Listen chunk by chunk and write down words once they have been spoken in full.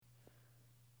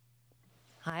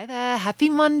Hi there, happy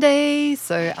Monday.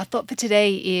 So, our thought for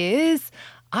today is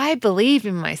I believe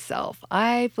in myself.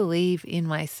 I believe in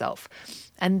myself.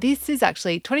 And this is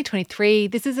actually 2023.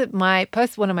 This is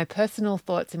one of my personal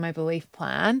thoughts in my belief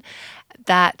plan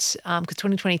that because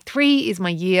 2023 is my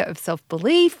year of self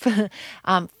belief,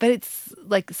 but it's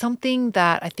like something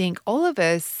that I think all of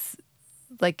us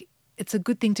like. It's a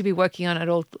good thing to be working on at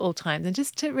all times, and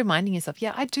just to reminding yourself,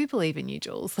 yeah, I do believe in you,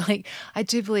 Jules. Like I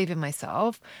do believe in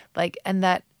myself, and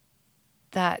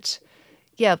that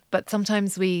yeah, but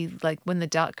sometimes we like when the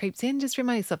doubt creeps in, just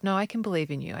remind yourself, no, I can believe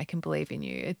in you. I can believe in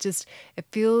you. It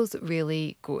feels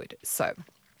really good. So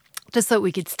just so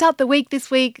we could start the week this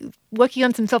week working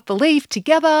on some self-belief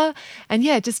together. And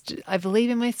yeah, just I believe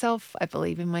in myself. I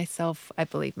believe in myself. I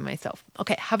believe in myself.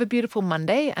 Okay, have a beautiful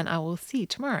Monday and I will see you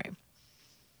tomorrow.